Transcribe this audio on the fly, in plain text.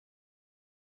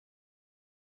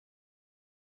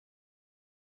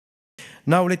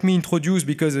Now let me introduce,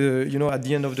 because you know, at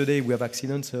the end of the day we have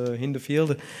accidents in the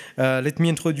field. Let me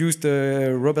introduce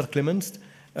Robert Clements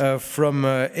from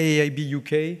AAIB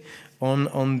UK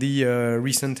on the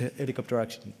recent helicopter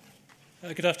accident.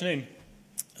 Good afternoon.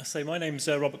 So my name's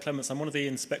Robert Clements. I'm one of the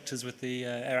inspectors with the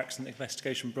Air Accident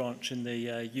Investigation Branch in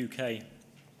the UK.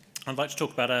 I'd like to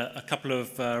talk about a couple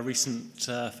of recent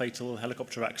fatal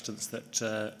helicopter accidents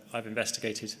that I've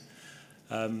investigated.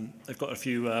 They've got a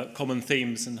few common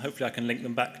themes, and hopefully I can link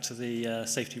them back to the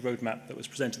safety roadmap that was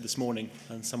presented this morning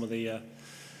and some of the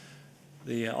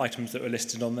items that were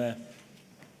listed on there.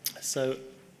 So,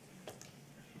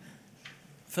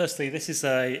 firstly, this is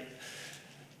an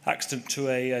accident to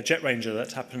a Jet Ranger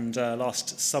that happened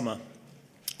last summer.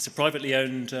 It's a privately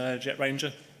owned Jet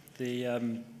Ranger.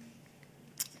 The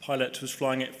pilot was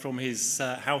flying it from his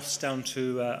house down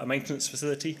to a maintenance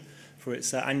facility for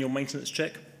its annual maintenance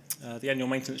check. The annual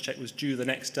maintenance check was due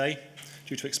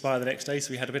to expire the next day,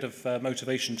 so he had a bit of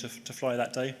motivation to fly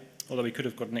that day, although he could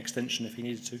have got an extension if he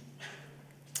needed to.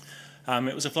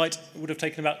 It was a flight that would have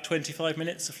taken about 25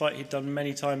 minutes, a flight he'd done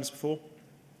many times before.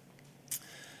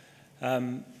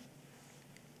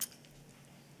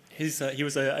 He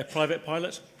was a private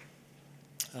pilot.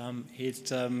 He'd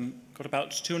got about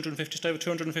just over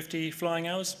 250 flying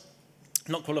hours.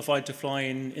 Not qualified to fly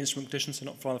in instrument conditions, so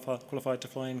not qualified to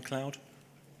fly in cloud.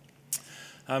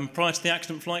 Prior to the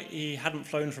accident flight, he hadn't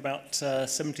flown for about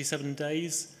 77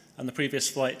 days, and the previous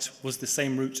flight was the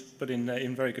same route, but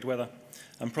in very good weather.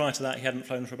 And prior to that, he hadn't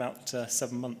flown for about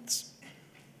 7 months.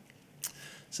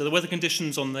 So the weather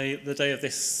conditions on the day of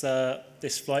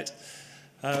this flight,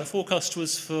 forecast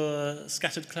was for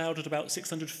scattered cloud at about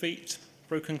 600 feet,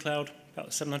 broken cloud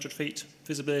about 700 feet,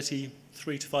 visibility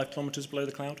 3 to 5 kilometers below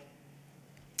the cloud.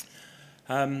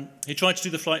 He tried to do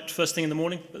the flight first thing in the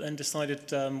morning, but then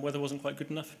decided weather wasn't quite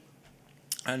good enough,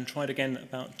 and tried again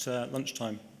about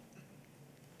lunchtime.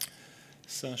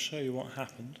 So I'll show you what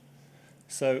happened.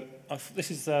 So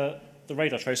this is the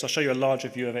radar trace. I'll show you a larger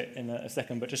view of it in a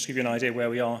second, but just to give you an idea where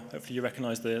we are, hopefully you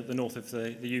recognise the north of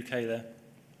the UK there.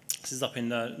 This is up in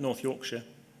North Yorkshire.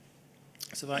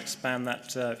 So if I expand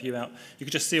that view out, you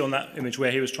can just see on that image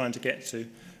where he was trying to get to.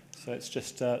 So it's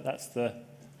just, that's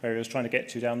where he was trying to get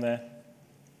to down there.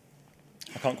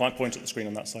 I can't quite point at the screen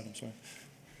on that side, I'm sorry.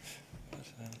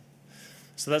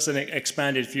 So that's an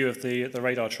expanded view of the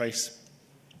radar trace.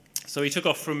 So he took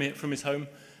off from his home,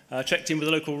 checked in with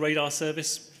the local radar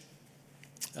service,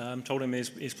 told him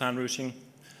his planned routing,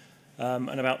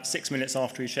 and about 6 minutes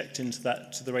after he checked into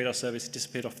the radar service, he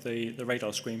disappeared off the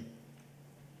radar screen.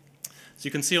 So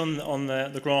you can see on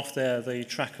the graph there the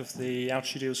track of the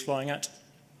altitude he was flying at.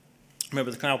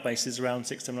 Remember, the cloud base is around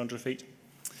 600-700 feet.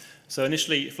 So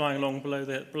initially flying along below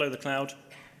the cloud,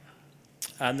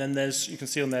 and then you can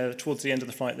see on there towards the end of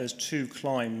the flight there's 2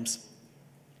 climbs.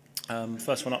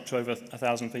 First one up to over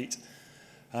 1,000 feet,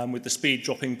 with the speed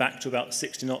dropping back to about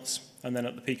 60 knots, and then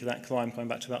at the peak of that climb going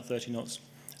back to about 30 knots,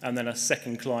 and then a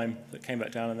second climb that came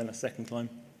back down, and then a second climb.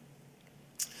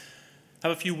 I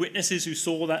have a few witnesses who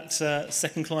saw that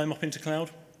second climb up into cloud.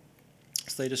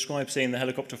 So they describe seeing the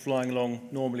helicopter flying along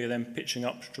normally and then pitching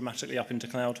up dramatically up into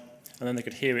cloud, and then they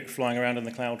could hear it flying around in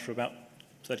the cloud for about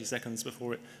 30 seconds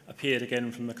before it appeared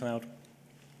again from the cloud.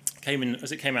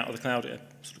 As it came out of the cloud, it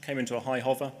sort of came into a high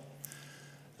hover,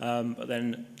 but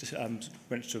then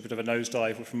went to a bit of a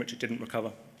nosedive from which it didn't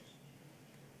recover.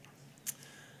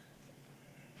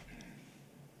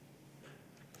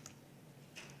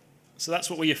 So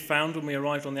that's what we found when we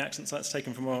arrived on the accident site. It's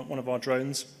taken from one of our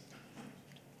drones.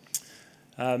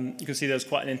 You can see there was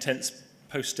quite an intense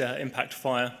post-impact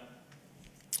fire.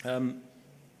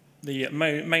 The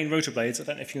main rotor blades, I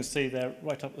don't know if you can see there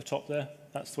right up at the top there,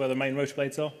 that's where the main rotor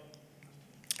blades are.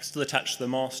 Still attached to the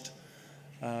mast,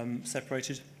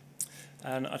 separated.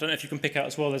 And I don't know if you can pick out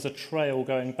as well, there's a trail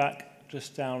going back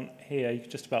just down here, you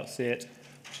can just about see it,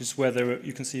 which is where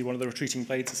you can see one of the retreating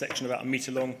blades, a section about 1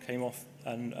 metre long, came off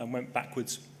and went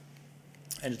backwards,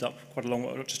 ended up quite a long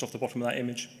way, just off the bottom of that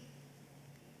image.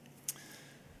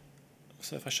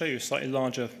 So if I show you a slightly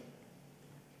larger,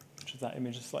 which is that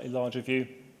image, a slightly larger view.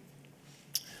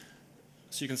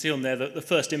 So you can see on there that the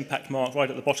first impact mark right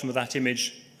at the bottom of that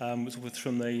image was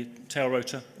from the tail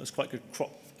rotor. There's quite good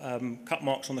crop, cut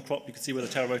marks on the crop. You can see where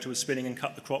the tail rotor was spinning and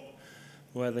cut the crop,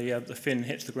 where the fin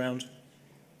hit the ground.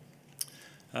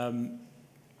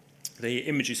 The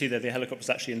image you see there, the helicopter is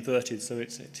actually inverted, so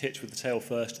it hit with the tail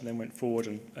first and then went forward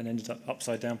and ended up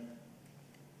upside down.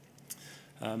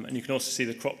 And you can also see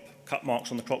the cut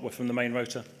marks on the crop were from the main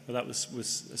rotor, where that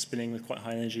was spinning with quite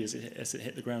high energy as it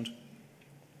hit the ground.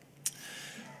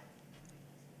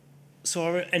 So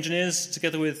our engineers,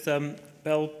 together with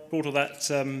Bell, brought all that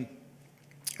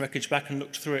wreckage back and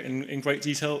looked through it in great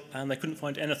detail, and they couldn't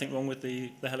find anything wrong with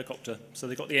the helicopter. So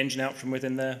they got the engine out from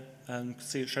within there, and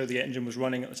showed the engine was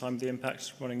running at the time of the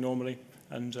impact, running normally,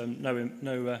 and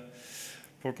no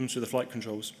problems with the flight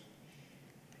controls.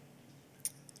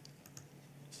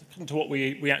 So coming to what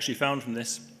we actually found from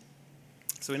this.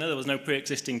 So we know there was no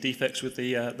pre-existing defects with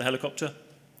the helicopter.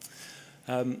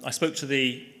 I spoke to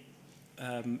the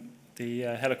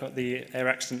air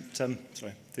accident,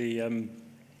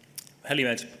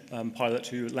 Helimed pilot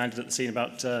who landed at the scene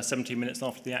about 17 minutes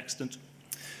after the accident.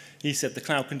 He said the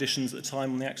cloud conditions at the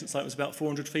time on the accident site was about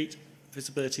 400 feet.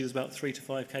 Visibility was about 3 to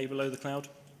 5K below the cloud.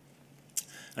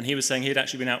 And he was saying he had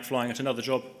actually been out flying at another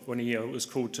job when he was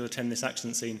called to attend this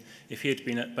accident scene. If he had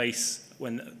been at base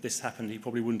when this happened, he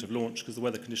probably wouldn't have launched because the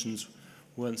weather conditions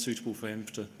weren't suitable for him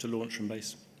to launch from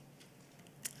base.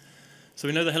 So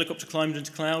we know the helicopter climbed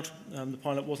into cloud. The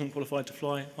pilot wasn't qualified to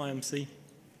fly IMC.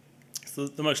 So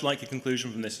the most likely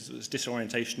conclusion from this is it was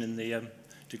disorientation in the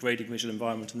degrading visual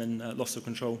environment and then loss of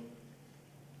control.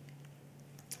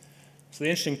 So the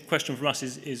interesting question from us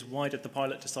is why did the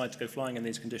pilot decide to go flying in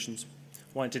these conditions?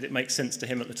 Why did it make sense to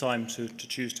him at the time to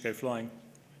choose to go flying?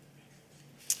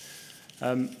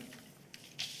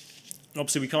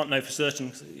 Obviously, we can't know for certain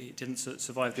because he didn't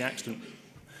survive the accident.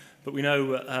 But we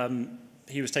know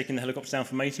he was taking the helicopter down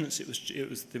for maintenance.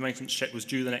 The maintenance check was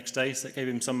due the next day, so that gave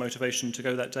him some motivation to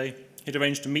go that day. He'd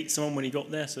arranged to meet someone when he got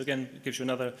there, so again, it gives you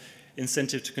another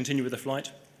incentive to continue with the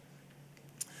flight.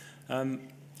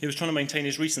 He was trying to maintain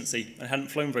his recency and hadn't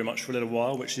flown very much for a little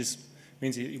while, which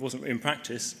means he wasn't in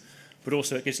practice, but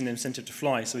also it gives him an incentive to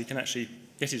fly, so he can actually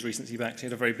get his recency back. He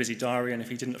had a very busy diary, and if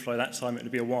he didn't fly that time, it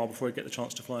would be a while before he'd get the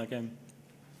chance to fly again.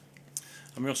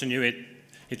 And we also knew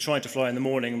he'd tried to fly in the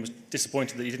morning and was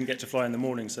disappointed that he didn't get to fly in the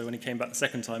morning, so when he came back the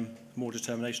second time, more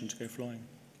determination to go flying.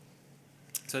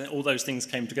 So all those things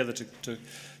came together to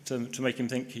make him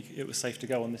think it was safe to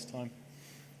go on this time.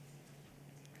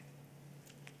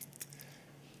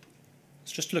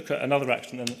 Let's just look at another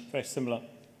accident and very similar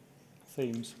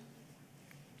themes.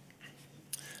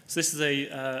 So this is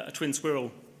a twin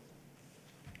squirrel.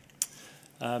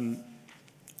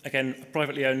 Again, a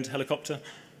privately owned helicopter.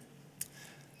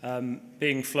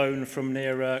 Being flown from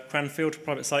near Cranfield,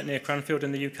 private site near Cranfield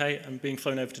in the UK, and being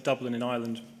flown over to Dublin in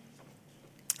Ireland.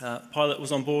 Pilot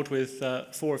was on board with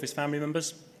 4 of his family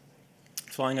members,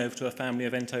 flying over to a family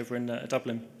event over in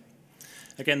Dublin.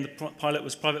 Again, the pilot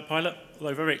was a private pilot,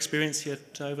 although very experienced. He had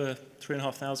over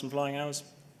 3,500 flying hours,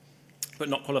 but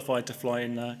not qualified to fly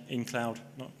in cloud,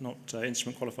 not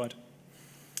instrument qualified.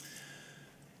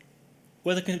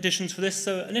 Weather conditions for this,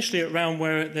 so initially around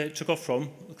where they took off from,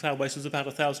 the cloud base was about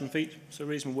 1,000 feet, so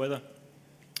reasonable weather.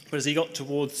 But as he got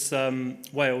towards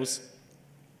Wales,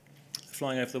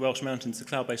 flying over the Welsh mountains, the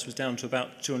cloud base was down to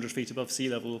about 200 feet above sea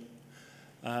level.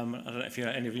 I don't know if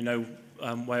any of you know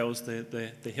Wales,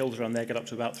 the hills around there get up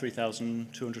to about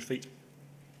 3,200 feet.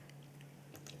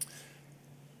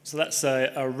 So that's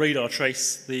a radar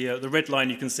trace. The red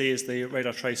line you can see is the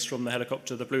radar trace from the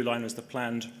helicopter. The blue line is the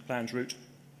planned route.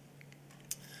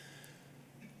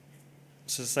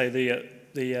 So to say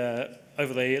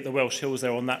over the Welsh hills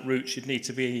there on that route, you'd need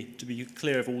to be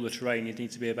clear of all the terrain. You'd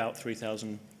need to be about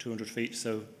 3,200 feet.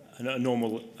 So a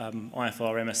normal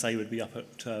IFR MSA would be up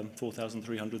at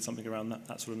 4,300, something around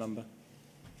that sort of number.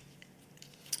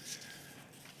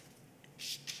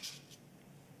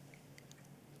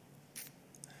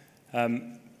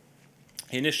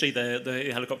 Initially, the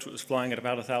helicopter was flying at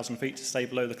about 1,000 feet to stay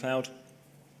below the cloud.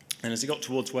 And as he got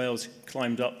towards Wales, he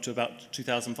climbed up to about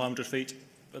 2,500 feet,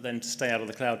 but then to stay out of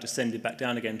the cloud, descended back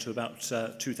down again to about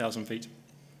 2,000 feet.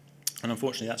 And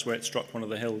unfortunately, that's where it struck one of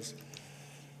the hills.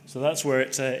 So that's where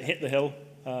it hit the hill.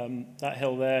 That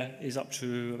hill there is up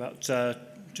to about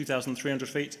 2,300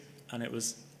 feet, and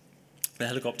the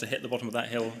helicopter hit the bottom of that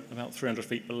hill about 300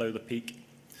 feet below the peak.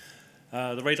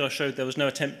 The radar showed there was no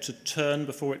attempt to turn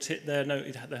before it hit there. No,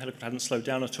 the helicopter hadn't slowed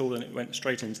down at all, and it went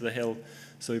straight into the hill.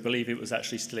 So we believe it was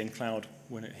actually still in cloud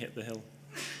when it hit the hill.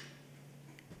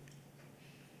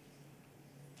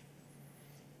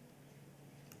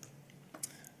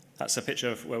 That's a picture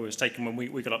of where it was taken when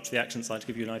we got up to the accident site to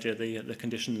give you an idea of the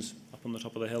conditions up on the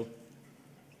top of the hill.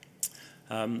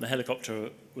 The helicopter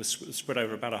was spread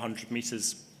over about 100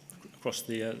 meters across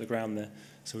the ground there.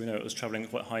 So we know it was traveling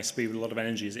at quite high speed with a lot of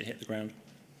energy as it hit the ground.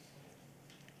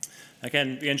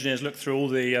 Again, the engineers looked through all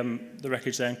the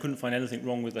wreckage there and couldn't find anything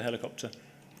wrong with the helicopter.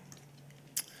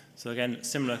 So again,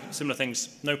 similar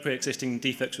things. No pre-existing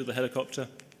defects with the helicopter.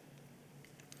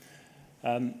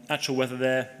 Actual weather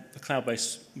there, the cloud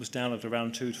base was down at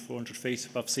around 200 to 400 feet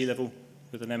above sea level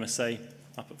with an MSA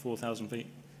up at 4,000 feet.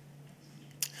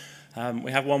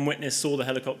 We have one witness saw the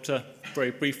helicopter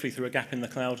very briefly through a gap in the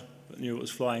cloud, but knew it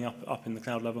was flying up in the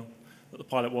cloud level, but the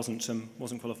pilot wasn't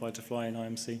qualified to fly in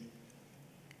IMC.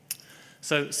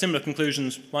 So similar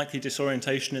conclusions, likely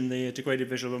disorientation in the degraded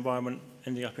visual environment,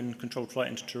 ending up in controlled flight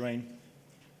into terrain.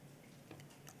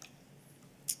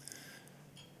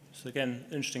 So again,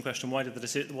 interesting question, why did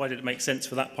it make sense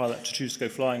for that pilot to choose to go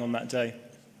flying on that day?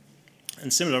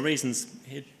 And similar reasons,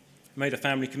 he made a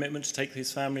family commitment to take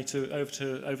his family over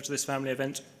to this family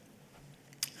event.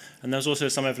 And there was also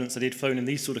some evidence that he'd flown in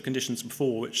these sort of conditions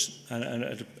before,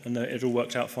 and it all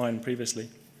worked out fine previously.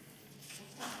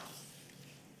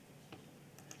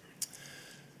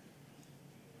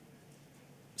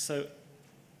 So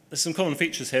there's some common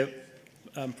features here.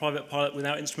 Private pilot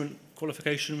without instrument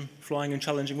qualification, flying in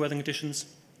challenging weather conditions.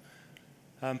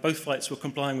 Both flights were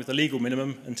complying with the legal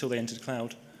minimum until they entered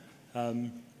cloud.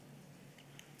 I'm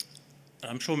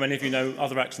sure many of you know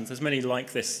other accidents. There's many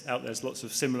like this out there. There's lots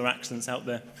of similar accidents out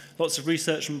there. Lots of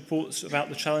research and reports about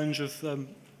the challenge of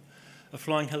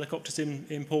flying helicopters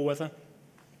in poor weather,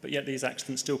 but yet these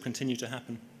accidents still continue to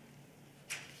happen.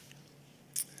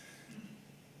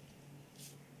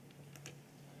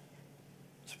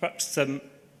 So perhaps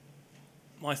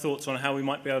my thoughts on how we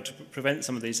might be able to prevent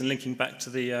some of these, and linking back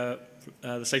to the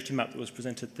safety map that was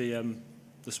presented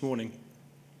this morning.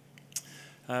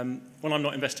 When I'm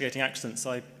not investigating accidents,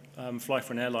 I fly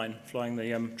for an airline, flying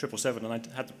the 777, and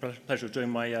I had the pleasure of doing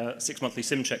my 6-monthly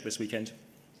sim check this weekend.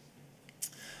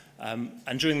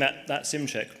 And during that sim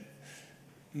check,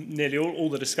 nearly all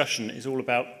the discussion is all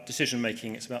about decision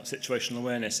making. It's about situational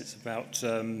awareness. It's about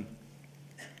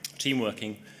team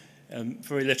working.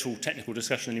 Very little technical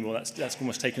discussion anymore. That's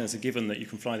almost taken as a given that you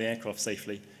can fly the aircraft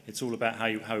safely. It's all about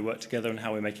how we work together and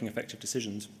how we're making effective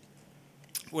decisions.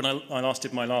 When I last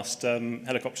did my last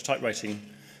helicopter type rating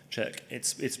check,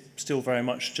 it's still very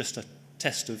much just a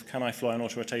test of can I fly on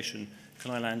auto rotation,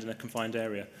 can I land in a confined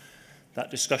area. That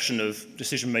discussion of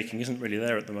decision making isn't really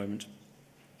there at the moment.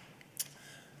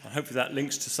 And hopefully that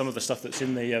links to some of the stuff that's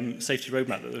in the safety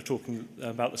roadmap that we were talking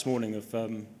about this morning of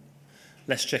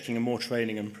less checking and more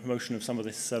training and promotion of some of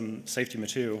this safety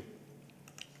material.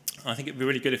 I think it would be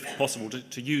really good if possible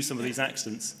to use some of these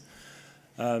accidents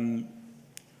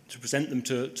to present them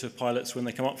to pilots when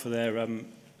they come up for their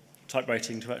type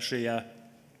rating, to actually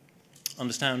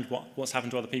understand what's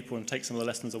happened to other people and take some of the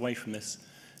lessons away from this.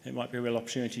 It might be a real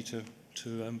opportunity to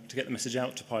get the message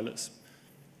out to pilots.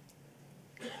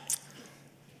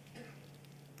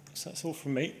 So that's all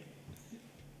from me.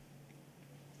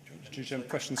 Do you want to do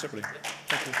questions separately?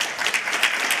 Thank you.